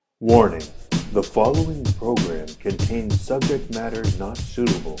Warning: the following program contains subject matter not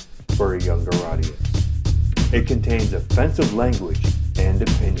suitable for a younger audience. It contains offensive language and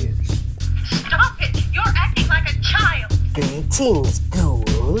opinions. Stop it! You're acting like a child! Greetings,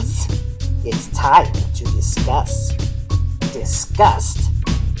 ghouls. It's time to discuss, disgust,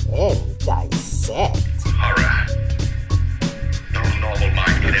 and dissect. Horror. No normal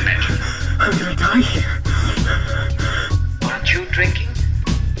mind could imagine. I'm gonna die here. Aren't you drinking?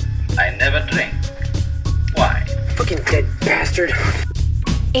 I never drink. Why? Fucking dead bastard.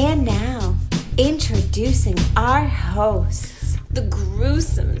 And now, introducing our hosts, the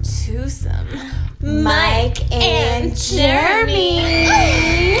gruesome twosome, Mike and Jeremy.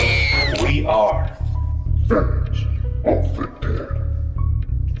 We are Fans of the Dead.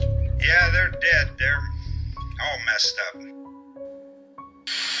 Yeah, they're dead. They're all messed up.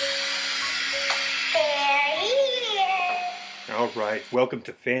 all right. Welcome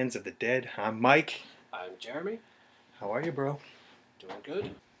to Fans of the Dead. I'm Mike. I'm Jeremy. How are you, bro? Doing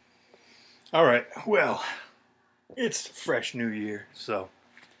good. All right. Well, it's fresh new year, so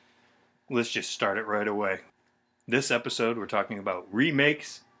let's just start it right away. This episode, we're talking about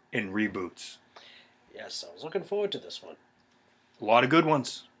remakes and reboots. Yes, I was looking forward to this one. A lot of good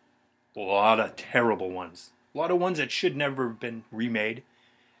ones, a lot of terrible ones, a lot of ones that should never have been remade,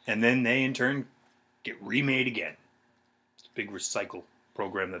 and then they in turn get remade again. It's a big recycle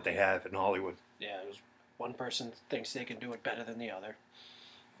program that they have in Hollywood. Yeah, it was one person thinks they can do it better than the other.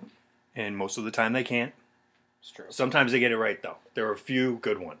 And most of the time they can't. It's true. Sometimes they get it right, though. There are a few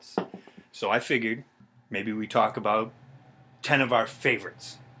good ones. So I figured maybe we talk about 10 of our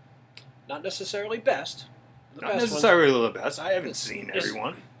favorites. Not necessarily best. The Not best ones- necessarily the best. I haven't This- seen this-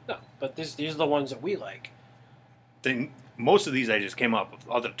 everyone. No, but these are the ones that we like. Most of these I just came up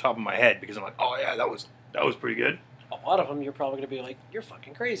off the top of my head because I'm like, oh yeah, that was pretty good. A lot of them you're probably going to be like, you're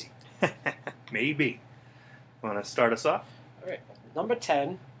fucking crazy. Maybe. Want to start us off? All right, number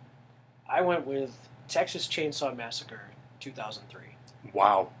 10, I went with Texas Chainsaw Massacre 2003.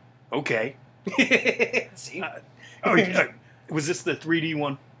 Wow. Okay. See? Oh, yeah. Was this the 3D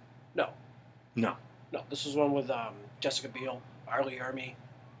one? No, No. this was one with Jessica Biel, Arlie Army.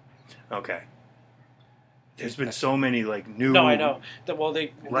 Okay. There's been so many like new No, I know.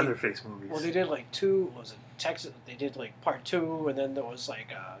 They Leatherface movies. Well, they did like two. Was it Texas? They did like part two, and then there was like,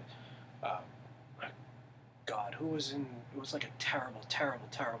 God, who was in? It was like a terrible, terrible,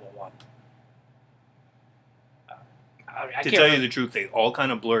 terrible one. I to can't tell you remember. the truth, they all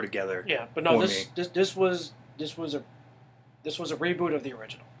kind of blur together. Yeah, but no, for this me. this was a reboot of the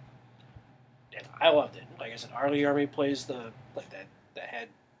original, and I loved it. Like I said, Arlie Army plays the head.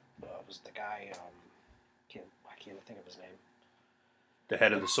 Was the guy? I can't think of his name. The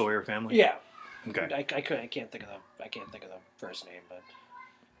head of the Sawyer family. Yeah. Okay. I can't think of the first name, but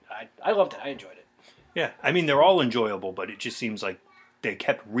I loved it. I enjoyed it. Yeah. I mean, they're all enjoyable, but it just seems like they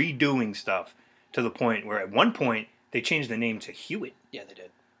kept redoing stuff to the point where at one point they changed the name to Hewitt. Yeah, they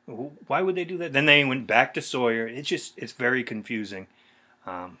did. Why would they do that? Then they went back to Sawyer. It's very confusing.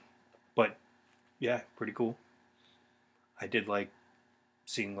 But yeah, pretty cool. I did like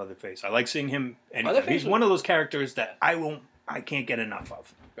seeing Leatherface. I like seeing him. And Leatherface he's was- one of those characters that I can't get enough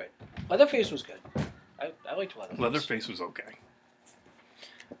of. Right. Leatherface was good. I liked Leatherface. Leatherface was okay.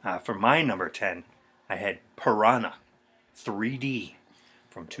 For my number 10, I had Piranha 3D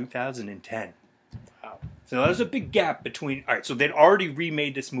from 2010. Wow. So there was a big gap between... All right, so they'd already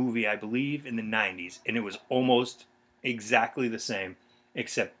remade this movie, I believe, in the 90s, and it was almost exactly the same,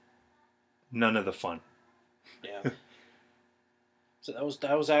 except none of the fun. Yeah. So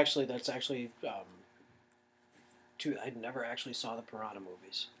that's actually I never actually saw the Piranha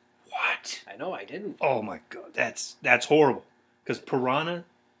movies. What? I know I didn't. Oh my god, that's horrible. Because Piranha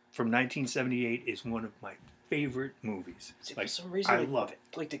from 1978 is one of my favorite movies. See, Like, for some reason, I love it.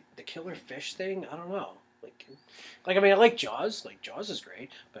 Like the killer fish thing. I don't know. Like I mean, I like Jaws. Like Jaws is great,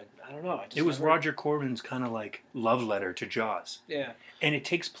 but I don't know. I just It was never- Roger Corman's kind of like love letter to Jaws. Yeah. And it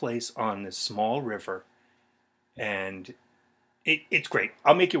takes place on this small river, and it's great.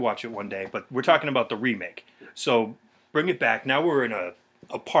 I'll make you watch it one day, but we're talking about the remake. So bring it back. Now we're in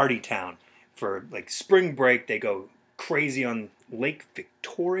a party town. For like spring break, they go crazy on Lake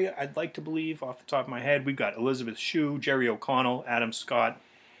Victoria, I'd like to believe, off the top of my head. We've got Elizabeth Shue, Jerry O'Connell, Adam Scott,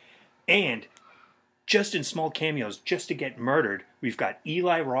 and just in small cameos, just to get murdered, we've got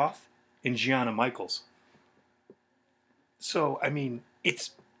Eli Roth and Gianna Michaels. So, I mean,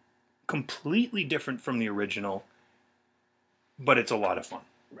 it's completely different from the original, but it's a lot of fun.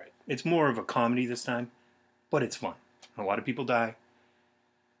 Right. It's more of a comedy this time, but it's fun. A lot of people die.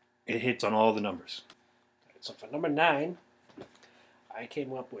 It hits on all the numbers. So for number 9, I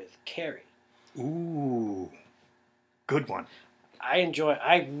came up with Carrie. Ooh, good one.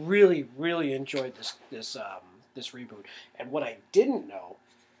 I really, really enjoyed this reboot. And what I didn't know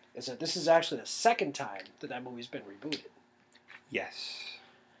is that this is actually the second time that movie's been rebooted. Yes.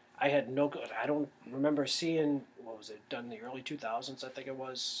 I don't remember seeing, what was it, done in the early 2000s, I think it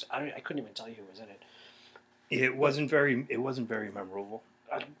was. I couldn't even tell you who was in it. It wasn't very memorable.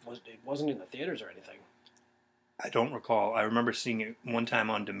 It wasn't in the theaters or anything. I don't recall. I remember seeing it one time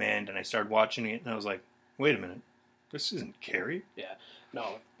on demand, and I started watching it, and I was like, "Wait a minute, this isn't Carrie." Yeah,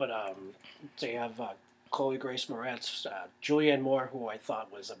 no, but so you have Chloe Grace Moretz, Julianne Moore, who I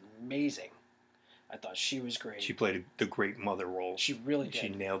thought was amazing. I thought she was great. She played the great mother role. She really did. She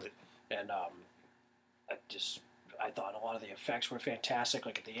nailed it. And I thought a lot of the effects were fantastic.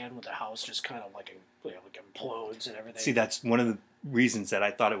 Like at the end, when the house just kind of like implodes and everything. See, that's one of the reasons that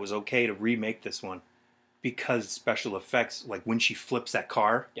I thought it was okay to remake this one, because special effects, like when she flips that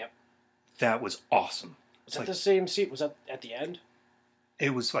car. Yep. That was awesome. Was that the same scene? Was that at the end?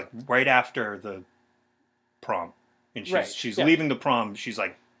 It was like right after the prom, and she's yeah. leaving the prom. She's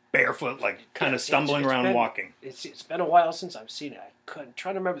like barefoot, like kind of stumbling around, walking. It's been a while since I've seen it. I'm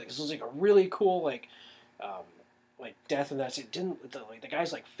trying to remember because it was like a really cool like death in that scene. The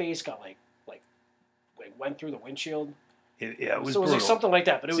guy's like face got like went through the windshield. It was so it was brutal. like something like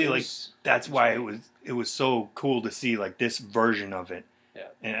that. But it was that's why it was so cool to see like this version of it. Yeah.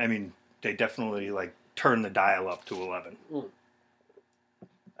 And I mean, they definitely like turned the dial up to 11.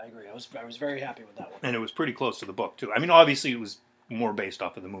 I agree. I was very happy with that one. And it was pretty close to the book too. I mean, obviously it was more based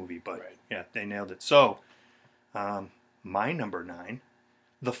off of the movie, but yeah, they nailed it. So, my number 9,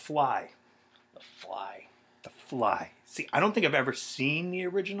 The Fly. The Fly. See, I don't think I've ever seen the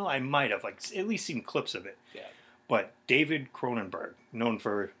original. I might have, like, at least seen clips of it. Yeah. But David Cronenberg, known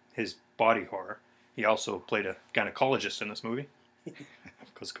for his body horror, he also played a gynecologist in this movie.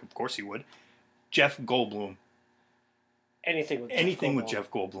 Because of course he would. Jeff Goldblum. Anything with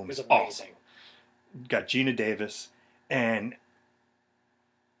Jeff Goldblum is is amazing. awesome. Got Gina Davis, and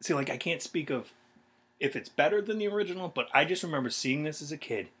see, like, I can't speak of if it's better than the original, but I just remember seeing this as a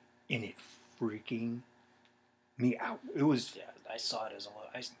kid, and it freaking me out. It was. Yeah, I saw it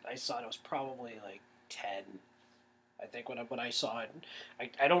I saw it. I was probably like 10. I think when I saw it,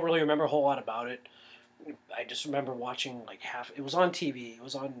 I don't really remember a whole lot about it. I just remember watching like half. It was on TV. It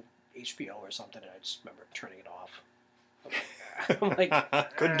was on HBO or something, and I just remember turning it off. I'm like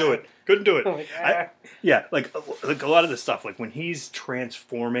Couldn't do it. I'm like, Yeah, like a lot of the stuff, like when he's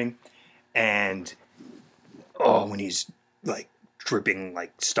transforming, and when he's like dripping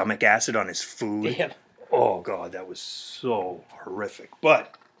like stomach acid on his food. Yeah. Oh god, that was so horrific,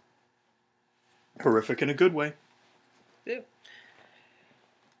 but horrific in a good way. Yeah.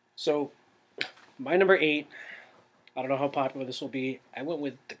 So, my number 8. I don't know how popular this will be. I went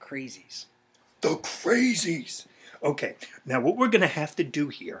with The Crazies. The Crazies. Okay, now what we're going to have to do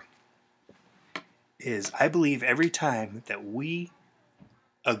here is, I believe every time that we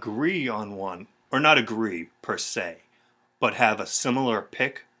agree on one, or not agree per se, but have a similar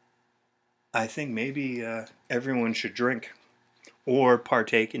pick, I think maybe everyone should drink or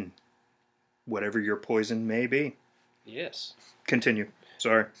partake in whatever your poison may be. Yes. Continue.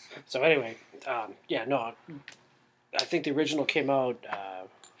 Sorry. So anyway, I think the original came out,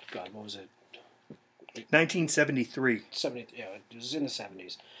 what was it? 1973. 70, yeah, it was in the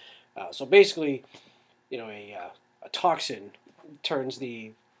 70s. So basically, a toxin turns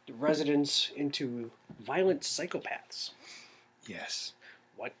the residents into violent psychopaths. Yes.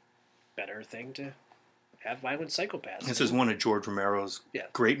 What better thing to have violent psychopaths? This is one of George Romero's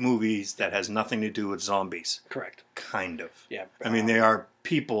great movies that has nothing to do with zombies. Correct. Kind of. Yeah. I mean, they are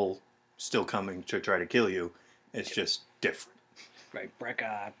people still coming to try to kill you. It's just different. Right.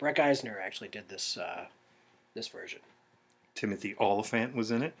 Breck Eisner actually did this version. Timothy Olyphant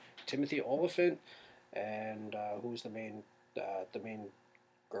was in it. Timothy Olyphant, and who was the main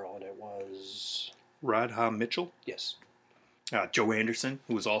girl in it was Radha Mitchell. Yes. Joe Anderson,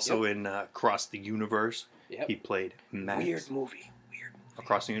 who was also in Across the Universe. Yep. He played Max. Weird movie.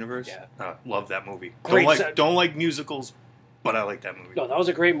 Across the Universe? Yeah. Love that movie. Great Don't like musicals, but I like that movie. No, that was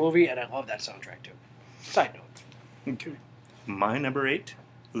a great movie, and I love that soundtrack too. Side note. Okay. My number 8,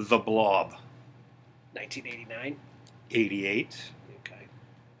 The Blob. 1989. 88. Okay.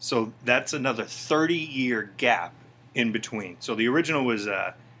 So that's another 30-year gap in between. So the original was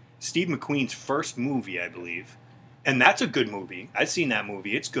Steve McQueen's first movie, I believe. And that's a good movie. I've seen that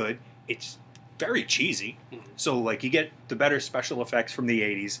movie. It's good. It's very cheesy. Mm-hmm. So like you get the better special effects from the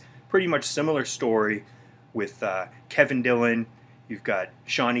 80s. Pretty much similar story with Kevin Dillon. You've got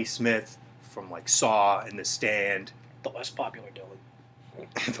Shawnee Smith from like Saw and The Stand. The less popular Dylan.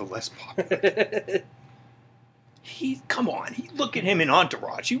 The less popular. Come on. Look at him in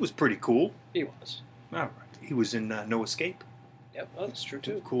Entourage. He was pretty cool. He was. All right. He was in No Escape. Yep, well, that's true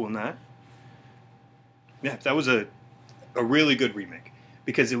too. Cool in that. Yeah, that was a really good remake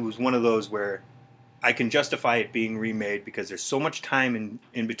because it was one of those where I can justify it being remade because there's so much time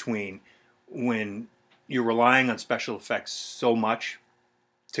in between when you're relying on special effects so much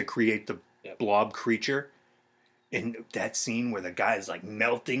to create the blob creature. And that scene where the guy is like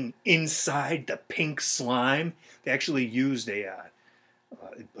melting inside the pink slime, they actually used a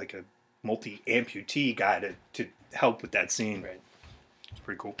multi-amputee guy to help with that scene. Right. It's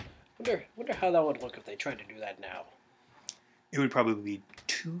pretty cool. Wonder how that would look if they tried to do that now. It would probably be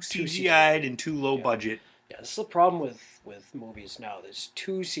too CGI'd and too low budget. Yeah, this is the problem with movies now. There's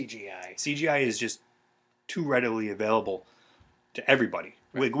too CGI. CGI is just too readily available to everybody.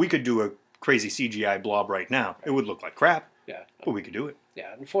 Right. We could do a crazy CGI blob right now. It would look like crap. Yeah. But we could do it.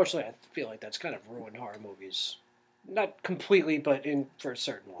 Yeah, unfortunately, I feel like that's kind of ruined horror movies. Not completely, but for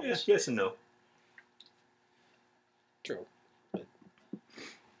certain ones. Yes and no. True. But,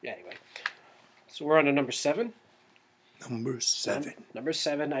 yeah, anyway. So we're on to number 7. Number 7. Number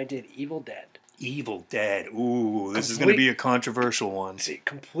 7, I did Evil Dead. Evil Dead. Ooh, this is going to be a controversial one. See,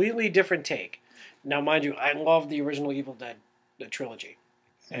 completely different take. Now, mind you, I love the original Evil Dead, the trilogy.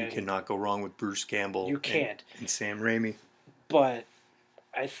 You cannot go wrong with Bruce Campbell. You can't. And Sam Raimi. But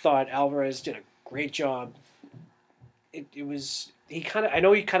I thought Alvarez did a great job. It was I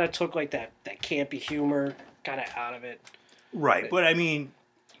know he kind of took like that campy humor kind of out of it. Right, but I mean,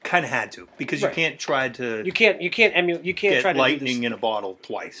 kind of had to because you can't try to. You can't get try to lightning do this. in a bottle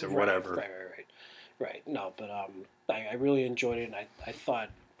twice or whatever. Right. No, but I really enjoyed it, and I thought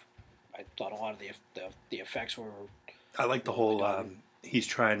a lot of the effects were. I like the whole. He's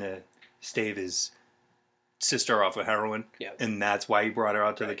trying to stave his sister off of heroin, and that's why he brought her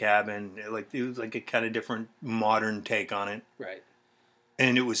out to the cabin. It was like a kind of different modern take on it, right?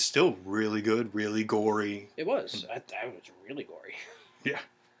 And it was still really good, really gory. It was. I was really gory. Yeah.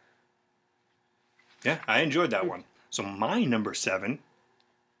 Yeah, I enjoyed that one. So my number 7,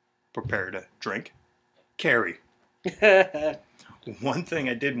 prepare to drink, Carrie. One thing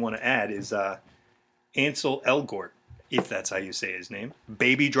I did want to add is Ansel Elgort, if that's how you say his name.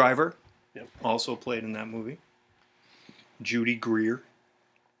 Baby Driver, also played in that movie. Judy Greer.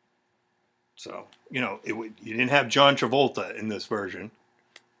 So, you didn't have John Travolta in this version.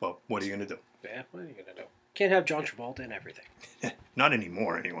 Well, what are you going to do? Yeah, what are you going to do? Can't have John Travolta in everything. Not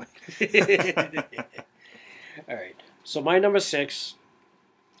anymore, anyway. All right. So my number 6,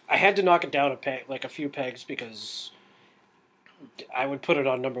 I had to knock it down a few pegs because I would put it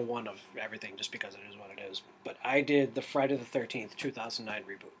on number 1 of everything just because it is what it is. But I did the Friday the 13th 2009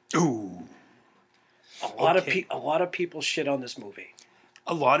 reboot. Ooh. A lot of people shit on this movie.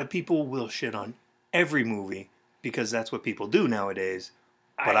 A lot of people will shit on every movie because that's what people do nowadays.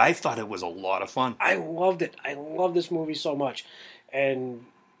 But I thought it was a lot of fun. I loved it. I love this movie so much, and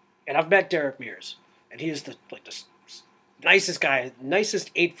I've met Derek Mears, and he is the nicest guy,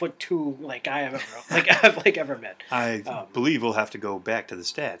 nicest 8'2" guy I've ever met. I believe we'll have to go back to the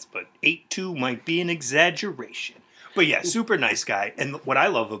stats, but 8'2" might be an exaggeration. But yeah, super nice guy. And what I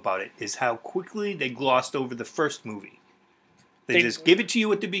love about it is how quickly they glossed over the first movie. They just give it to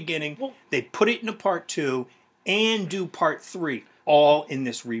you at the beginning. They put it in a part 2 and do part 3. All in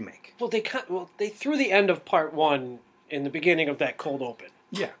this remake. Well, they threw the end of part 1 in the beginning of that cold open.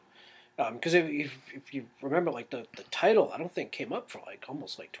 Yeah. Because if you remember, the title, I don't think came up for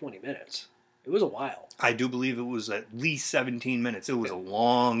almost 20 minutes. It was a while. I do believe it was at least 17 minutes. It was a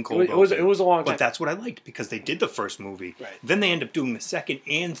long cold open. It was a long time. But that's what I liked because they did the first movie. Right. Then they end up doing the second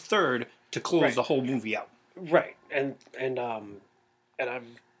and third to close the whole movie out. Right. And I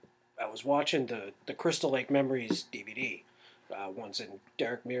was watching the Crystal Lake Memories DVD. Once, and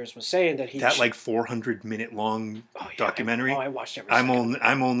Derek Mears was saying that 400-minute long documentary. I watched every second.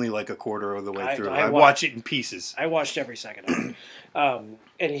 I'm only a quarter of the way through. I watch it in pieces. I watched every second of it.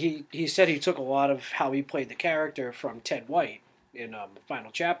 And he said he took a lot of how he played the character from Ted White in the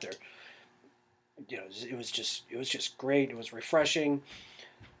final chapter. It was just great. It was refreshing,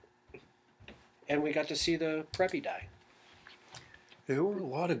 and we got to see the preppy die. There were a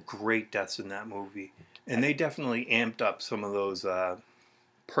lot of great deaths in that movie. And they definitely amped up some of those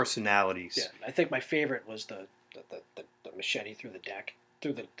personalities. Yeah, I think my favorite was the machete through the deck,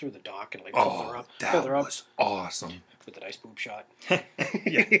 through the dock, and pulled her up. That was awesome with a nice boob shot.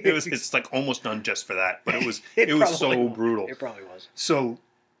 Yeah, it's almost done just for that, but it was so brutal. It probably was. So,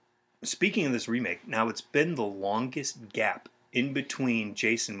 speaking of this remake, now it's been the longest gap in between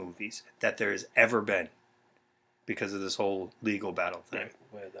Jason movies that there has ever been. because of this whole legal battle thing.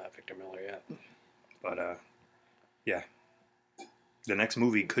 With Victor Miller, yeah. But yeah, the next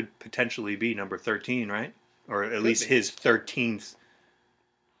movie could potentially be number 13, right? Or at least be. his 13th.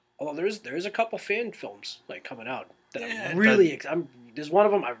 Although there's a couple fan films like coming out that Yeah, I'm really there's one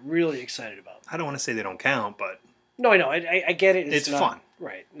of them I'm really excited about. I don't want to say they don't count, but No, I know, I get it. it's not, fun.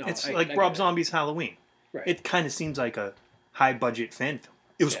 Right? No, It's I like get Rob it. Zombie's Halloween. Right. It kind of seems like a high budget fan film.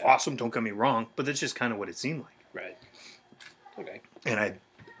 It was Yeah. awesome, don't get me wrong, but that's just kind of what it seemed like. Right. Okay. And I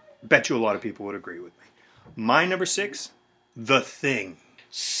bet you a lot of people would agree with me. My number 6, The Thing.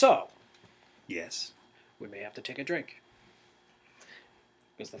 So Yes. we may have to take a drink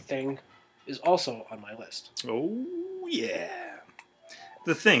because The Thing is also on my list. Oh, yeah.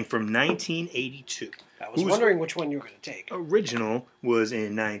 The Thing from 1982. I was Who's- wondering which one you were going to take. Original was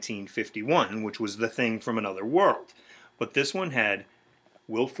in 1951, which was The Thing from Another World. But this one had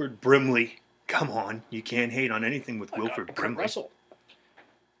Wilford Brimley. Come on, you can't hate on anything with Wilford Kurt Brimley. Russell.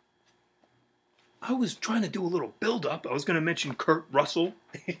 I was trying to do a little build-up. I was going to mention Kurt Russell,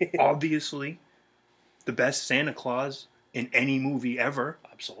 obviously. The best Santa Claus in any movie ever.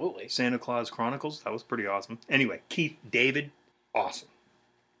 Absolutely. Santa Claus Chronicles, that was pretty awesome. Anyway, Keith David, awesome.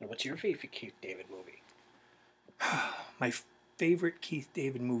 And what's your favorite Keith David movie? My favorite Keith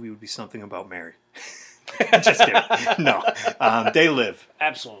David movie would be Something About Mary. Just kidding. No. They Live.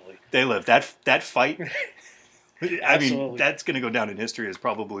 Absolutely. They Live. That fight, I mean, Absolutely. that's going to go down in history as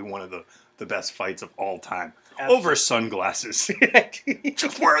probably one of the best fights of all time. Absolutely. Over sunglasses.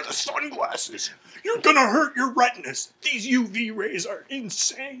 Just wear the sunglasses. You're going to hurt your retinas. These UV rays are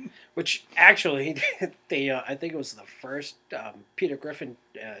insane. Which actually, I think it was the first Peter Griffin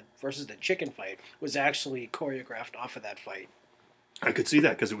versus the chicken fight was actually choreographed off of that fight. I could see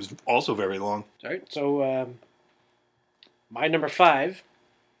that because it was also very long. All right, so my number 5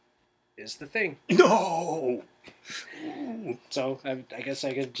 is The Thing. No! So I guess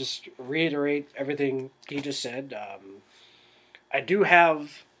I could just reiterate everything he just said. I do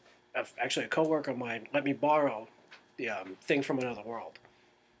have actually a coworker of mine let me borrow the Thing from Another World,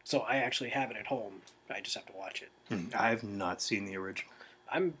 so I actually have it at home. I just have to watch it. I have not seen the original.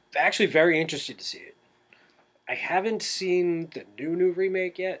 I'm actually very interested to see it. I haven't seen the new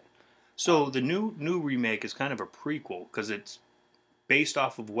remake yet. So the new remake is kind of a prequel because it's based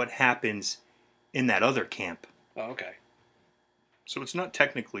off of what happens in that other camp. Oh, okay. So it's not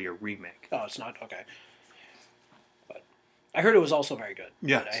technically a remake. Oh, it's not okay. But I heard it was also very good.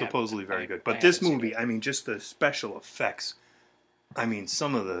 Yeah, but I supposedly haven't- very good. I But this haven't seen movie, it. I mean, just the special effects. I mean,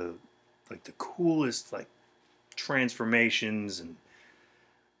 some of the coolest transformations and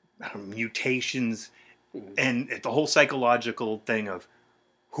mutations, and the whole psychological thing of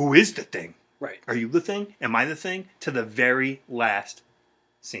who is the Thing? Right. Are you the Thing? Am I the Thing? To the very last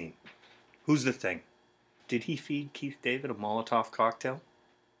scene. Who's the Thing? Did he feed Keith David a Molotov cocktail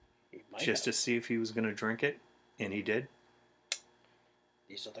He might just have. to see if he was going to drink it? And he did?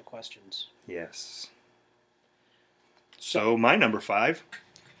 These are the questions. Yes. So my number 5,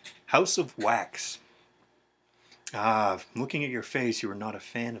 House of Wax. Looking at your face, you are not a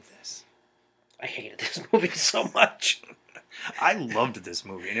fan of this. I hated this movie so much. I loved this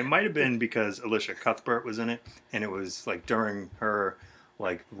movie, and it might have been because Alicia Cuthbert was in it, and it was during her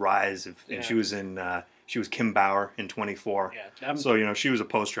rise of, and Yeah. she was Kim Bauer in 24. Yeah, So she was a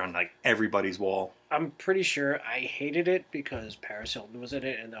poster on everybody's wall. I'm pretty sure I hated it because Paris Hilton was in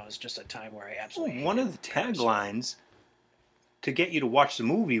it, and that was just a time where I absolutely One of hated the Paris taglines to get you to watch the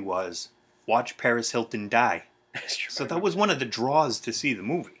movie was "Watch Paris Hilton die." That's true. So that was one of the draws to see the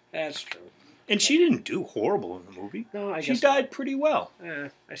movie. That's true. And she didn't do horrible in the movie. No, I She guess died pretty well.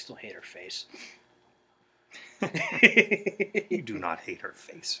 I still hate her face. You do not hate her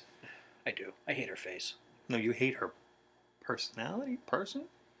face. I do. I hate her face. No, you hate her personality?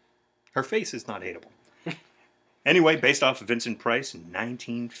 Her face is not hateable. Anyway, based off of Vincent Price in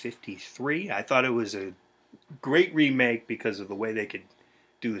 1953, I thought it was a great remake because of the way they could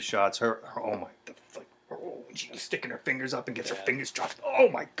do the shots. When she was sticking her fingers up and gets her fingers chopped. Oh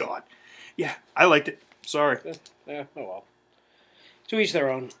my God. Yeah, I liked it. Sorry. Oh well. To each their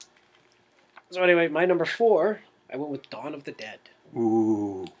own. So anyway, my number 4, I went with Dawn of the Dead.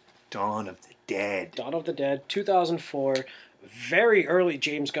 Ooh, Dawn of the Dead. Dawn of the Dead, 2004, very early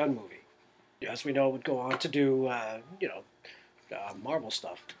James Gunn movie. As we know, would go on to do, Marvel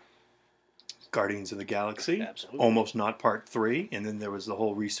stuff. Guardians of the Galaxy. Absolutely. Almost not part 3, and then there was the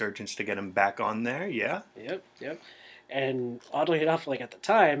whole resurgence to get him back on there. Yeah. Yep. And oddly enough, at the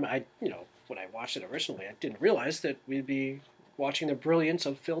time, when I watched it originally, I didn't realize that we'd be watching the brilliance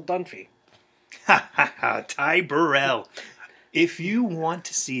of Phil Dunphy. Ha ha ha! Ty Burrell. If you want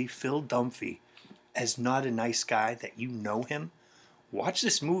to see Phil Dunphy as not a nice guy that you know him, watch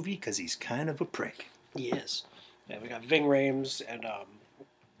this movie because he's kind of a prick. He is. Yeah, we got Ving Rhames and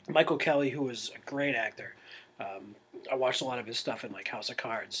Michael Kelly, who is a great actor. I watched a lot of his stuff in like House of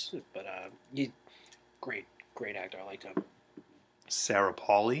Cards, but he great actor. I liked him. Sarah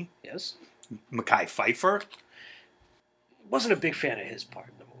Pauli, Yes, Mekhi Phifer. wasn't a big fan of his part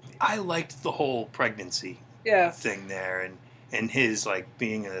in the movie. I liked the whole pregnancy Yeah, thing there, and his like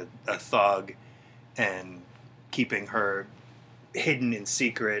being a thug and keeping her hidden in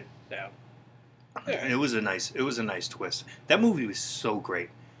secret. yeah. It was a nice twist. That movie was so great.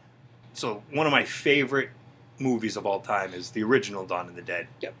 So one of my favorite movies of all time is the original Dawn of the Dead.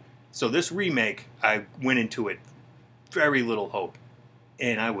 Yep. So this remake, I went into it very little hope,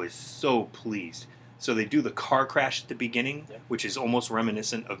 and I was so pleased. So they do the car crash at the beginning, Yep. which is almost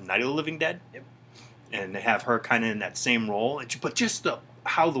reminiscent of Night of the Living Dead. Yep. And they have her kind of in that same role, but just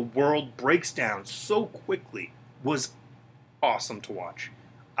how the world breaks down so quickly was awesome to watch.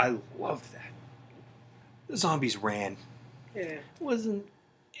 I loved that. The zombies ran. Yeah.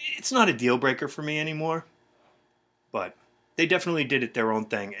 It's not a deal breaker for me anymore, but they definitely did it their own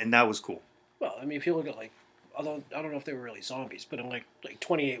thing, and that was cool. Well, I mean, if you look at like, although I don't know if they were really zombies, but in like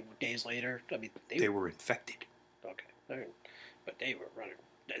 28 days later, I mean, They were infected. okay, but they were running.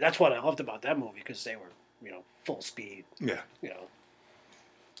 That's what I loved about that movie because they were, full speed. Yeah. You know,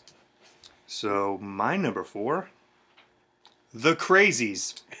 So my number 4, The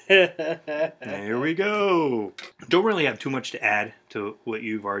Crazies. Here we go. Don't really have too much to add to what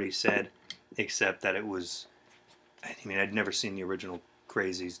you've already said, except that it was. I mean, I'd never seen the original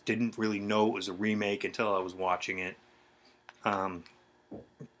Crazies. Didn't really know it was a remake until I was watching it.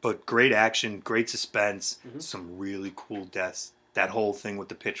 But great action, great suspense, some really cool deaths. That whole thing with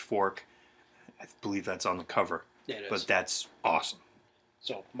the pitchfork, I believe that's on the cover. Yeah, it is. But that's awesome.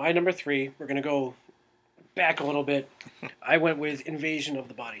 So my number 3, we're gonna go back a little bit. I went with Invasion of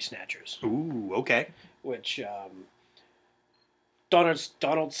the Body Snatchers, Ooh, okay. which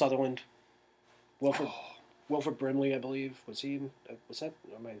Donald Sutherland, Wilford Brimley, I believe, was he? Was that?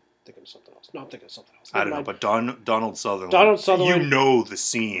 Or am I thinking of something else? No, I'm thinking of something else. I don't know, but Donald Sutherland. Donald Sutherland. You know the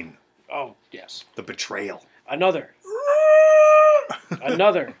scene, Oh yes, the betrayal. another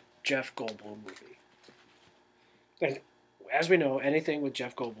Jeff Goldblum movie. And as we know, anything with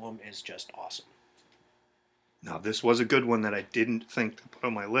Jeff Goldblum is just awesome. Now, this was a good one that I didn't think to put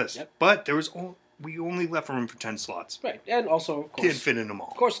on my list. Yep. But we only left room for 10 slots. Right, and also of Can't course, fit in them all.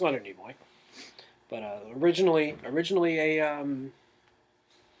 of course, Leonard Nimoy. But originally a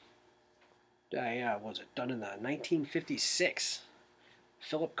was it done in the 1956?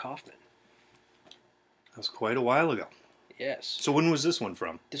 Philip Kaufman. That was quite a while ago. Yes. So when was this one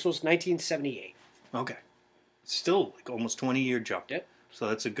from? This was 1978. Okay. Still like almost 20-year jump. Yep. So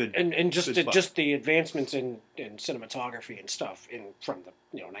that's a good. And just good spot. just the advancements in cinematography and stuff from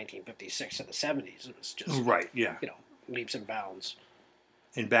the 1956 to the 70s, it was just Right. Yeah. leaps and bounds.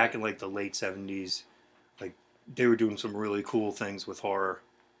 And back in like the late 70s, like they were doing some really cool things with horror.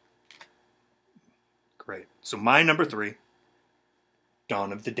 Great. So my number 3,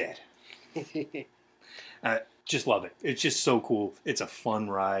 Dawn of the Dead. Just love it. It's just so cool. It's a fun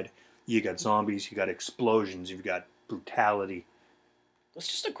ride. You got zombies, you got explosions, you've got brutality. It's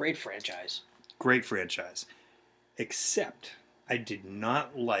just a great franchise. Great franchise. Except I did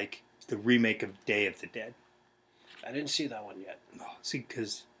not like the remake of Day of the Dead. I didn't see that one yet. Oh, see,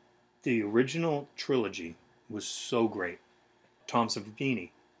 because the original trilogy was so great. Tom Savini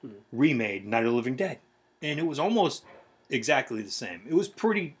remade Night of the Living Dead. And it was almost exactly the same. It was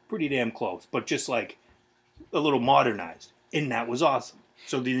pretty damn close, but just like a little modernized. And that was awesome.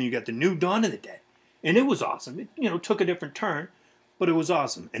 So then you got the new Dawn of the Dead. And it was awesome. It took a different turn, but it was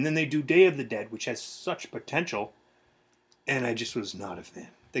awesome. And then they do Day of the Dead, which has such potential. And I just was not a fan.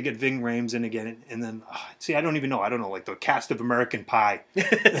 They get Ving Rhames in again, and then see, I don't even know. I don't know, like the cast of American Pie. And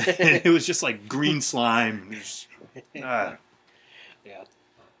it was just like green slime. It was, Yeah.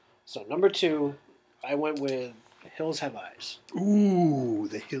 So number 2, I went with Hills Have Eyes. Ooh,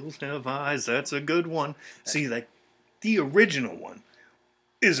 The Hills Have Eyes. That's a good one. See, like the original one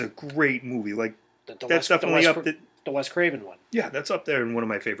is a great movie. Like that's definitely up there. The Wes Craven one. Yeah, that's up there in one of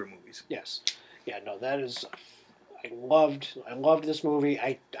my favorite movies. Yes. Yeah. No, that is. I loved this movie.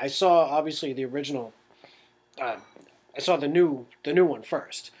 I saw obviously the original. I saw the new one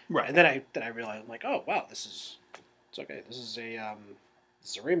first. Right. And then I realized, I'm like, oh wow, it's okay. This is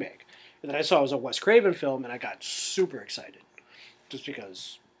a remake. And then I saw it was a Wes Craven film, and I got super excited, just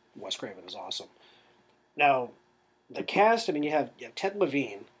because Wes Craven is awesome. Now, the cast. I mean, you have Ted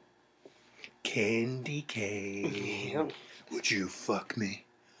Levine. Candy cane. Yep. Would you fuck me?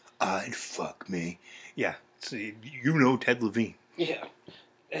 I'd fuck me. Yeah, see, you know Ted Levine. Yeah,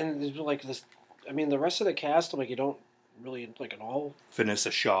 and there's like this. I mean, the rest of the cast, like you don't really like at all.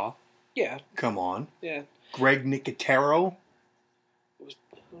 Vanessa Shaw. Yeah, Come on. yeah. Greg Nicotero.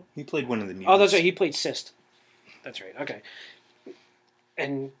 He played one of the mutants. Oh, that's right. He played Cyst. That's right. Okay.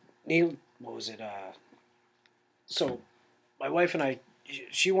 And Neil, what was it? So, my wife and I,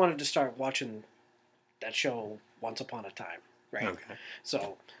 she wanted to start watching that show Once Upon a Time, right? Okay.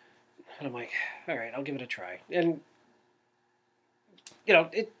 So, and I'm like, all right, I'll give it a try. And you know,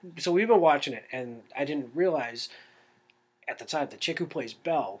 so we've been watching it, and I didn't realize at the time the chick who plays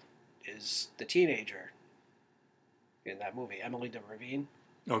Belle is the teenager in that movie, Emily de Ravine.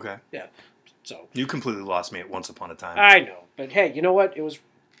 Okay. Yeah. So You completely lost me at Once Upon a Time. I know, but hey, you know what? It was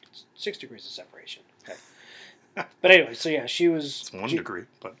 6 degrees of separation. Okay. But anyway, so yeah, she was It's 1 degree,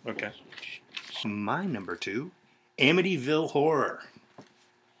 but okay. My number 2, Amityville Horror.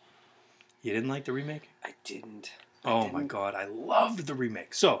 You didn't like the remake? I didn't. Oh my god, I loved the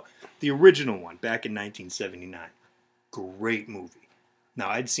remake. So, the original one, back in 1979. Great movie. Now,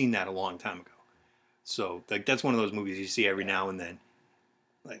 I'd seen that a long time ago. So, like, that's one of those movies you see every now and then.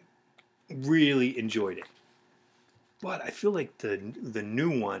 Like, really enjoyed it. But I feel like the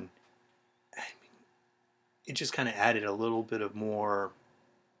new one, I mean, it just kind of added a little bit of more.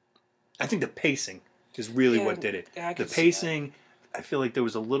 I think the pacing is really Yeah, what did it. I The can see pacing, I feel like there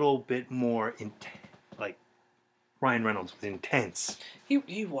was a little bit more like Ryan Reynolds was intense.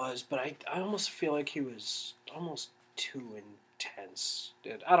 He was, but I almost feel like he was almost too intense.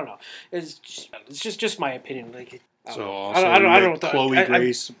 I don't know. It's just my opinion. Like, So I also don't know. Chloe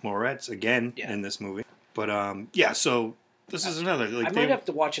Grace Moretz again Yeah. in this movie. But yeah, so this is another. Like, I might have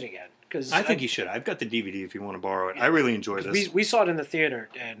to watch it again because I think you should. I've got the DVD if you want to borrow it. I really enjoy this. we saw it in the theater,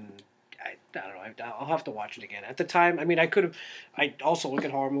 and I don't know. I'll have to watch it again. At the time, I mean, I could have. I also look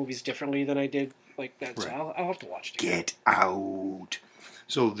at horror movies differently than I did like that. So Right. I'll have to watch it again. Get out.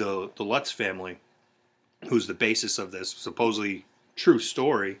 So the Lutz family, who's the basis of this supposedly true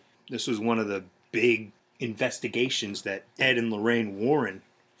story, this was one of the big investigations that Ed and Lorraine Warren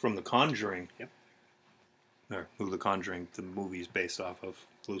from The Conjuring, or who The Conjuring, the movie is based off of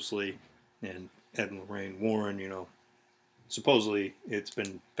loosely, and Ed and Lorraine Warren, you know, supposedly it's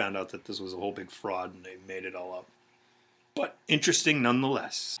been found out that this was a whole big fraud and they made it all up. But interesting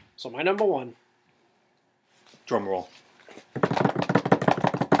nonetheless. So my number one. Drum roll.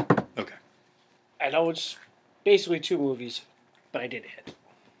 Okay. I know it's basically 2 movies, but I did It.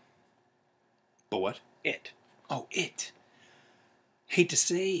 But what? It. Oh, It. Hate to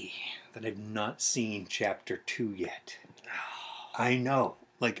say that I've not seen chapter 2 yet. I know.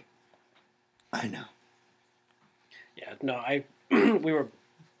 Like, I know. Yeah, no, we were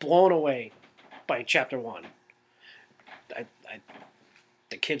blown away by chapter 1.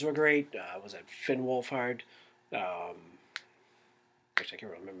 The kids were great. Was it Finn Wolfhard? Actually, I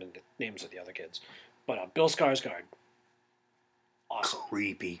can't remember the names of the other kids. But Bill Skarsgård. Awesome.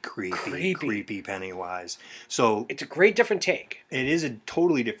 Creepy Creepy. Pennywise. So It's a great different take. it is a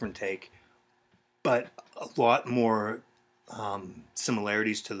totally different take, but a lot more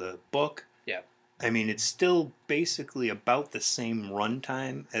similarities to the book. Yeah. I mean, it's still basically about the same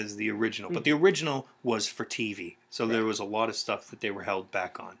runtime as the original, but the original was for TV, so there was a lot of stuff that they were held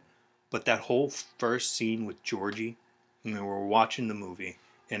back on. But that whole first scene with Georgie, and we were watching the movie,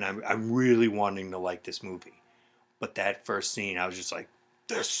 and I'm really wanting to like this movie. But that first scene, I was just like,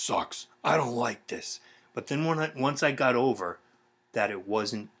 this sucks. I don't like this. But then once I got over that it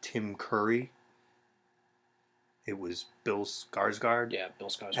wasn't Tim Curry, it was Bill Skarsgård Yeah, Bill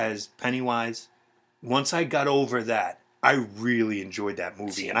Skarsgård. as Pennywise. Once I got over that, I really enjoyed that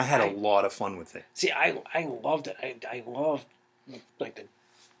movie, See, and I had a lot of fun with it. See, I loved it. I loved like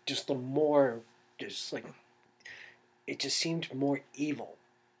the more just like it just seemed more evil.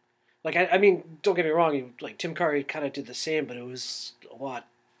 Like I mean, don't get me wrong. Like Tim Curry kind of did the same, but it was a lot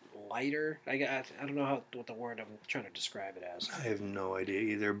lighter. I don't know what the word I'm trying to describe it as. I have no idea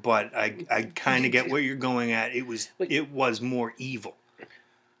either, but I kind of get where you're going at. It was more evil.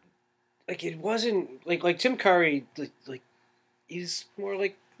 Like it wasn't like Tim Curry. Like he's more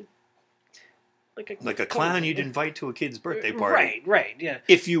like a clown you'd invite to a kid's birthday party. Right, yeah.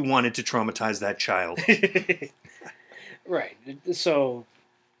 If you wanted to traumatize that child. Right. So,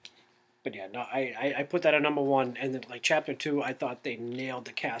 but yeah, no, I put that at number 1, and then like chapter 2, I thought they nailed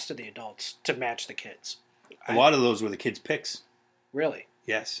the cast of the adults to match the kids. A lot of those were the kids' picks. Really?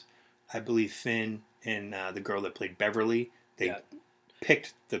 Yes. I believe Finn and the girl that played Beverly, they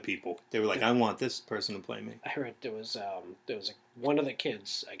picked the people. They were like, I want this person to play me. I heard there was one of the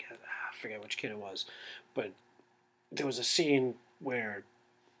kids. I forget which kid it was, but there was a scene where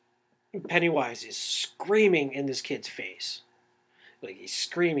Pennywise is screaming in this kid's face. Like, he's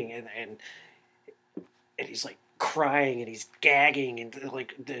screaming, and he's, like, crying, and he's gagging, and,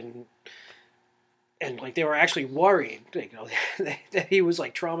 like, then... And, like, they were actually worried, you know, that he was,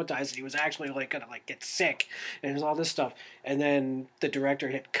 like, traumatized, and he was actually, like, gonna, like, get sick, and there's all this stuff. And then the director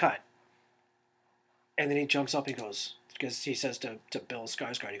hit cut. And then he jumps up and goes, because he says to Bill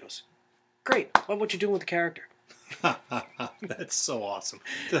Skarsgård, he goes, "Great, love what you're doing with the character." That's so awesome.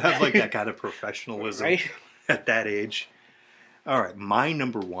 To have, like, that kind of professionalism Right? at that age. All right, my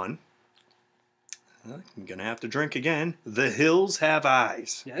number one. I'm going to have to drink again. The Hills Have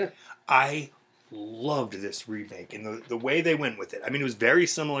Eyes. Yeah. I loved this remake and the way they went with it. I mean, it was very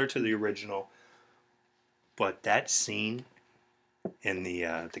similar to the original, but that scene in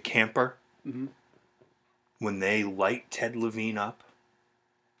the camper when they light Ted Levine up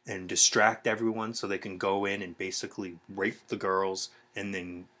and distract everyone so they can go in and basically rape the girls and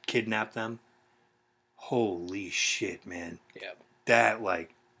then kidnap them. Holy shit, man. Yeah.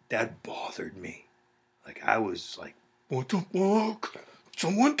 That bothered me. Like, I was like, what the fuck?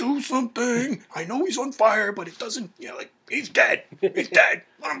 Someone do something. I know he's on fire, but it doesn't, like, he's dead. He's dead.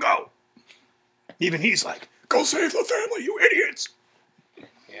 Let him go. Even he's like, go save the family, you idiots.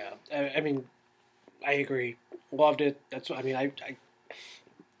 Yeah. I mean, I agree. Loved it. That's what, I mean,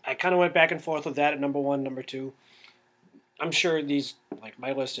 I kind of went back and forth with that at number one, number two. I'm sure these, like,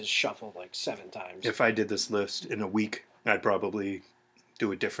 my list is shuffled like 7 times. If I did this list in a week, I'd probably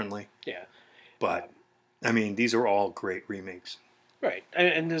do it differently. Yeah. But, I mean, these are all great remakes. Right.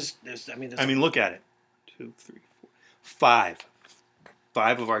 And there's look at it. 2, 3, 4, 5.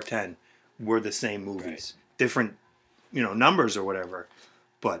 5 of our 10 were the same movies. Right. Different, numbers or whatever.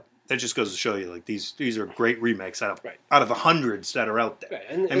 But that just goes to show you, like, these are great remakes out of the hundreds that are out there. Right.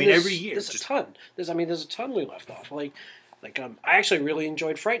 And every year. There's a ton. There's a ton we left off. Like I actually really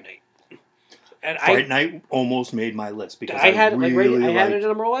enjoyed Fright Night. And Fright Night almost made my list because I had really I had it at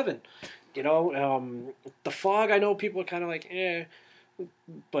number 11. The Fog, I know people are kind of like,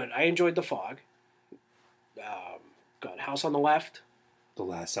 but I enjoyed The Fog. House on the Left. The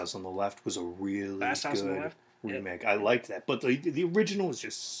Last House on the Left was a really Last House on the good Left? remake. I liked that. But the original was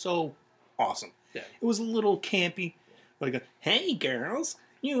just so awesome. Yeah. It was a little campy. Like, hey, girls,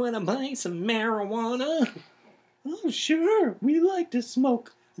 you want to buy some marijuana? Oh, sure. We like to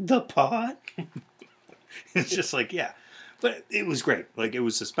smoke the pot. It's just like, yeah. But it was great. Like, it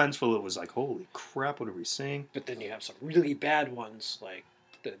was suspenseful. It was like, holy crap, what are we seeing? But then you have some really bad ones, like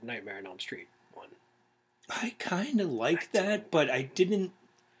the Nightmare on Elm Street one. I kind of liked that, but I didn't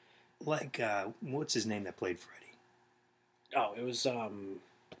like, what's his name that played Freddy? Oh, it was,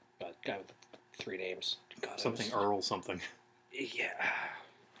 that guy with the 3 names. God, something Earl something. Yeah.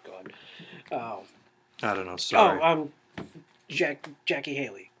 God. Oh. I don't know, sorry. Jackie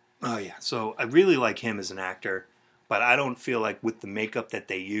Haley. Oh, yeah. So I really like him as an actor, but I don't feel like with the makeup that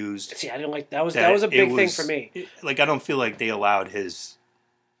they used... See, I didn't like... That was a big thing for me. I don't feel like they allowed his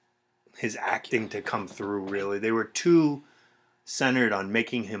acting to come through, really. They were too centered on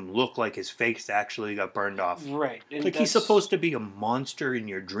making him look like his face actually got burned off. Right. Like, he's supposed to be a monster in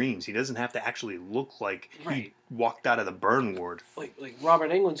your dreams. He doesn't have to actually look like he walked out of the burn ward. Like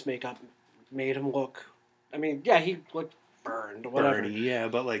Robert Englund's makeup made him look... I mean, yeah, he looked burned, whatever. Burny, yeah,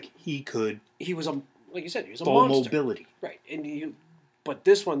 but, like, he could... He was like you said, he was a full monster. mobility. Right. But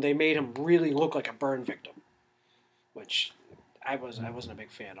this one, they made him really look like a burn victim, which I wasn't a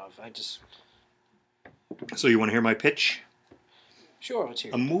big fan of. So you want to hear my pitch? Sure, let's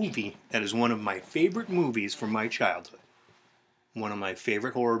hear a movie that is one of my favorite movies from my childhood. One of my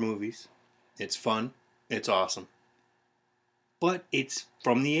favorite horror movies. It's fun. It's awesome. But it's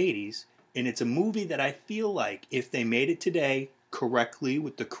from the 80s, and it's a movie that I feel like if they made it today correctly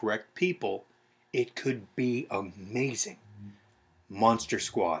with the correct people, it could be amazing. Monster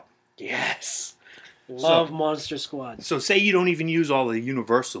Squad. Yes. Love Monster Squad. So say you don't even use all the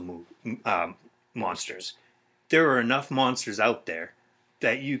Universal monsters. There are enough monsters out there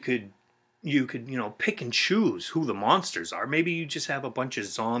that you could pick and choose who the monsters are. Maybe you just have a bunch of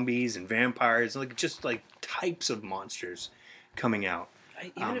zombies and vampires, just types of monsters coming out.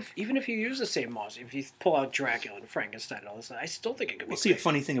 Even if you use the same monster, if you pull out Dracula and Frankenstein and all this, I still think it could be. Well, see, a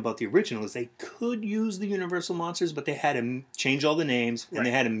funny thing about the original is they could use the Universal monsters, but they had to change all the names and they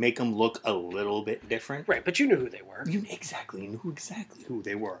had to make them look a little bit different. Right, but you knew who they were. You knew exactly who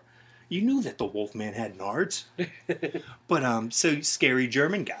they were. You knew that the Wolfman had nards. But, so Scary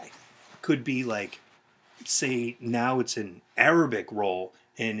German Guy could be say now it's an Arabic role,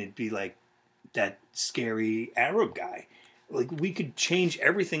 and it'd be like that scary Arab guy. We could change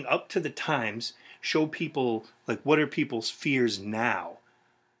everything up to the times, show people, what are people's fears now,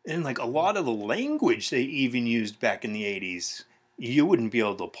 And like a lot of the language they even used back in the 80s, you wouldn't be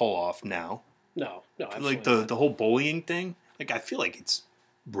able to pull off now. No, absolutely Like not. the whole bullying thing, like I feel like it's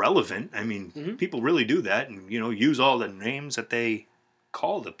relevant. I mean, Mhm. people really do that and, use all the names that they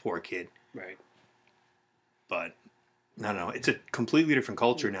call the poor kid. Right. But I don't know. It's a completely different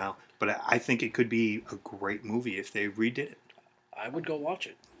culture now. But I think it could be a great movie if they redid it. I would go watch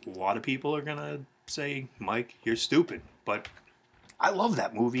it. A lot of people are going to say, Mike, you're stupid. But I love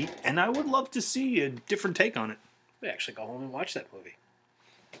that movie, and I would love to see a different take on it. We actually go home and watch that movie.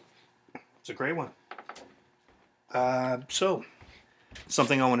 It's a great one. So,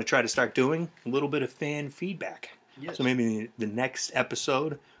 something I want to try to start doing, a little bit of fan feedback. Yes. So maybe the next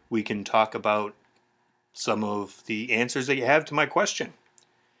episode, we can talk about some of the answers that you have to my question.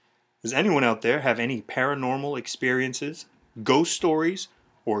 Does anyone out there have any paranormal experiences, ghost stories,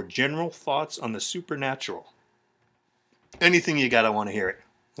 or general thoughts on the supernatural? Anything you got, I want to hear it.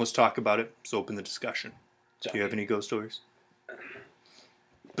 Let's talk about it. Let's open the discussion. Do you have any ghost stories?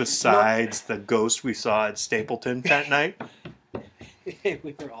 Besides the ghost we saw at Stapleton that night?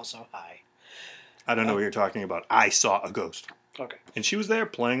 We were also high. I don't know what you're talking about. I saw a ghost. Okay. And she was there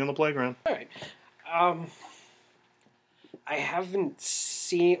playing on the playground. All right. I haven't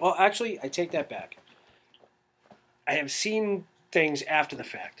seen... Well, actually, I take that back. I have seen things after the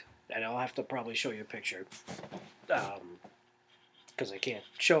fact. And I'll have to probably show you a picture. Because I can't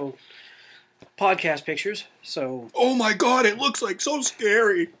show podcast pictures. So... Oh my god, it looks like so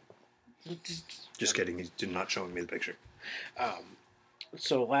scary. Just kidding. He's not showing me the picture.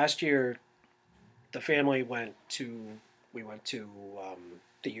 So last year, the family went to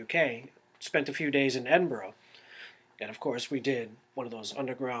the UK, spent a few days in Edinburgh, and of course we did one of those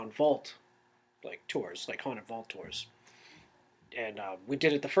underground vault tours, like haunted vault tours. And we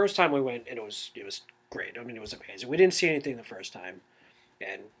did it the first time we went, and it was great. I mean, it was amazing. We didn't see anything the first time,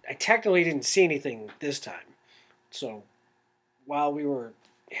 and I technically didn't see anything this time. So while we were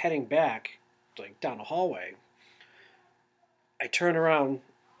heading back, down the hallway, I turned around,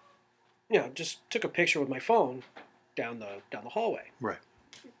 just took a picture with my phone down the hallway. Right.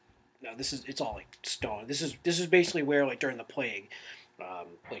 Now it's all stone. This is basically where during the plague,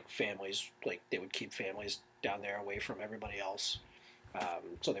 families they would keep families down there away from everybody else,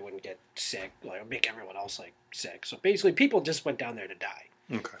 so they wouldn't get sick, make everyone else sick. So basically, people just went down there to die.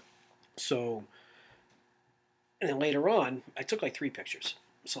 Okay. So, and then later on, I took 3 pictures.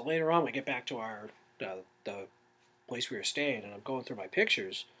 So later on, we get back to our the place we were staying, and I'm going through my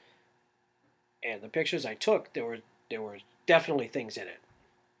pictures, and the pictures I took, there were definitely things in it.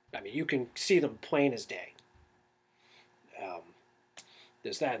 I mean, you can see them plain as day.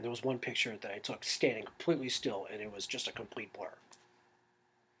 There's that, and there was one picture that I took standing completely still, and it was just a complete blur.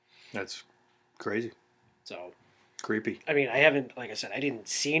 That's crazy. So, creepy. I mean, I haven't, like I said, I didn't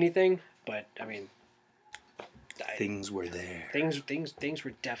see anything, but I mean, things were there. Things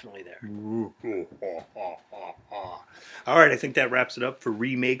were definitely there. All right, I think that wraps it up for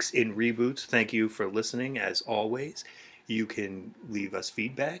Remakes and Reboots. Thank you for listening, as always. You can leave us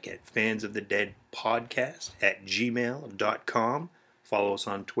feedback at fansofthedeadpodcast@gmail.com. Follow us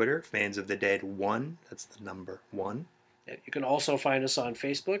on Twitter, fansofthedead1. That's the number 1. You can also find us on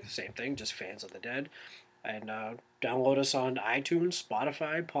Facebook, same thing, just Fans of the Dead. And download us on iTunes,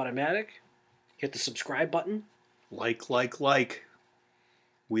 Spotify, Podomatic. Hit the subscribe button. Like.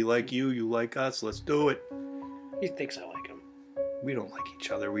 We like you, you like us. Let's do it. He thinks I like him. We don't like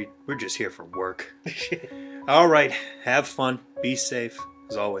each other. We're just here for work. All right. Have fun. Be safe,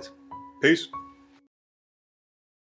 as always. Peace.